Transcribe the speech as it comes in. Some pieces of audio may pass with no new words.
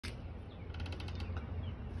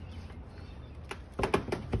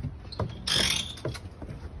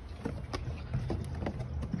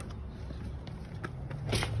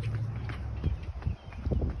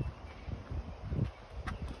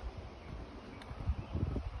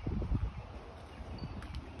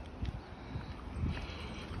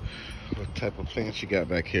type of plants you got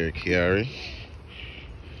back here, Kiari?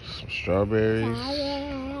 Some strawberries.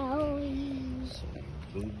 Some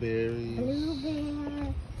blueberries.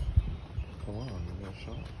 Blueberries. Come on, you gonna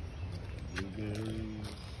show 'em? Blueberries.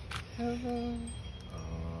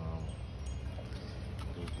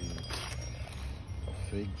 A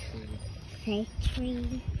fig tree. Fig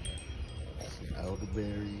tree. Some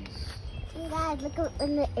elderberries. You guys, look up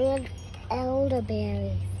in the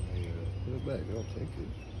elderberries. Yeah, put it back, girl. Take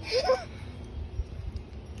it.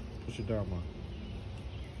 Push it down, Mom.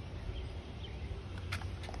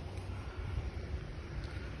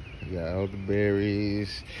 You got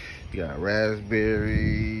elderberries. You got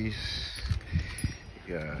raspberries.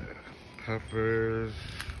 You got peppers.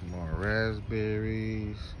 More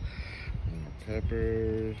raspberries. More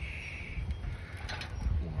peppers.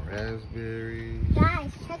 More raspberries.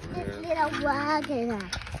 Guys, check this little wagon out.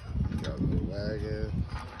 You got a little wagon.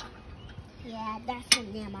 Yeah, that's the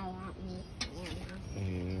name I want me.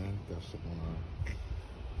 Yeah, got some more.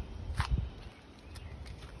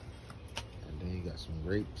 And then you got some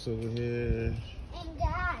grapes over here. And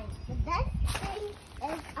guys, the best thing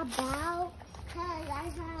is about, because I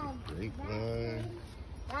have Grapevine.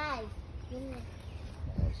 Guys,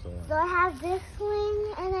 Awesome. so I have this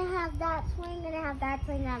swing, and I have that swing, and I have that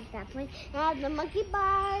swing, and I have that swing. And I have the monkey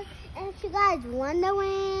bars. And if you guys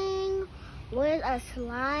wondering where's a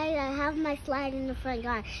slide, I have my slide in the front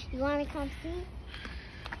yard. You want to come see?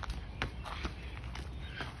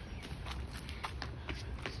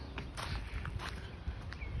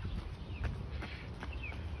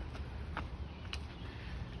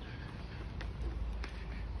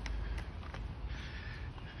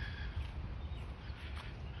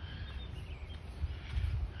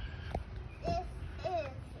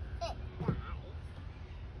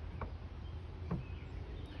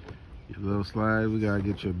 Your little slide, we gotta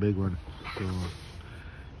get you a big one. So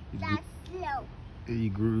That's slow. you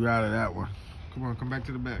grew out of that one. Come on, come back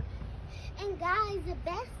to the back. And guys, the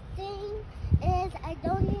best thing is I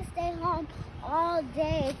don't need to stay home all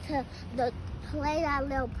day to play that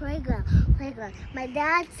little playground. My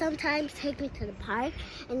dad sometimes takes me to the park,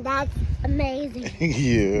 and that's amazing.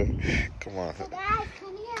 Yeah. Come on. So guys,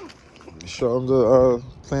 come here. Show them the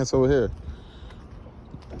plants over here.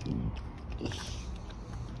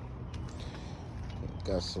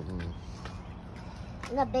 Got some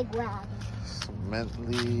In a big wagon. mint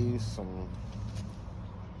leaves, some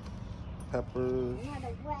peppers,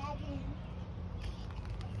 Another wagon.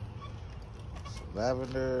 some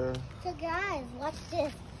lavender. So guys, watch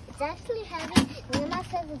this. It's actually heavy. Grandma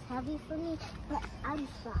says it's heavy for me, but I'm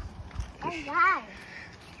strong. And guys,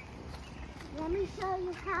 let me show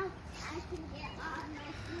you how I can get on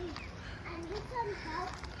my feet. And with some help,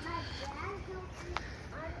 my dad helped me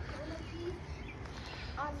on the feet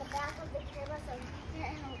on the back of the camera, so he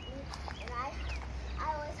can't help me. And I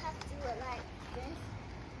always have to do it like this.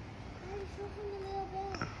 And show him a little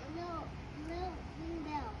bell. No, green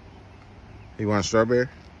bell. You want strawberry? No.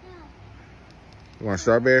 You want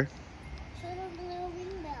strawberry? Show them the little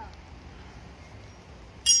ring bell.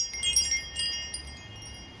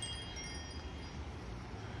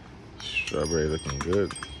 Strawberry looking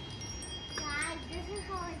good. Guys, this is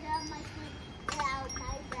how I got my swing without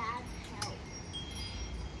my dad's help.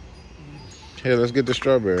 Here, let's get the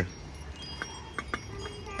strawberry.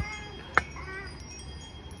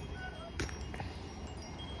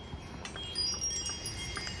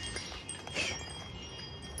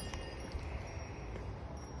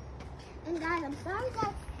 And guys, I'm sorry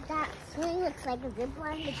that swing looks like a zip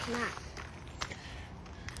line. It's not.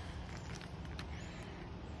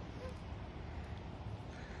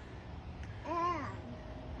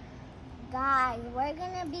 And guys, we're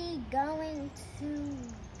gonna be going to.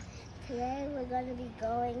 Today we're gonna be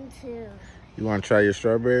going to. You want to try your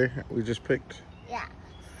strawberry we just picked? Yeah.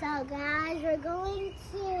 So guys, we're going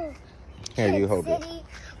to. Here, you hold Kids it. City.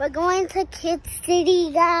 We're going to Kids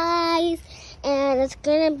City, guys, and it's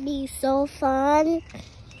gonna be so fun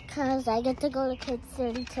because I get to go to Kids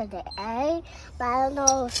City today. But I don't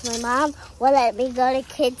know if my mom will let me go to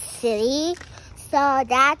Kids City, so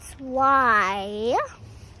that's why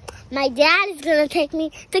my dad is gonna take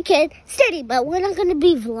me to Kids City. But we're not gonna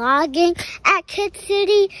be vlogging at Kids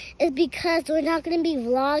City. Is because we're not gonna be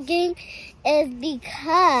vlogging. Is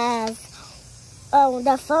because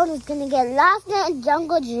the phone is gonna get lost in the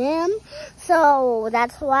jungle gym, so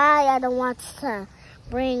that's why I don't want to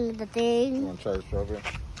bring the You thing. want to try the strawberry?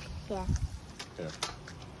 Yeah. Here.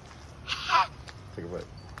 Take a bite.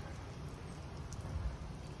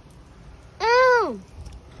 Oh,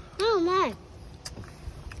 oh my,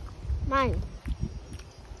 mine.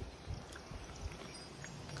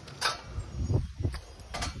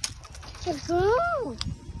 Let's go.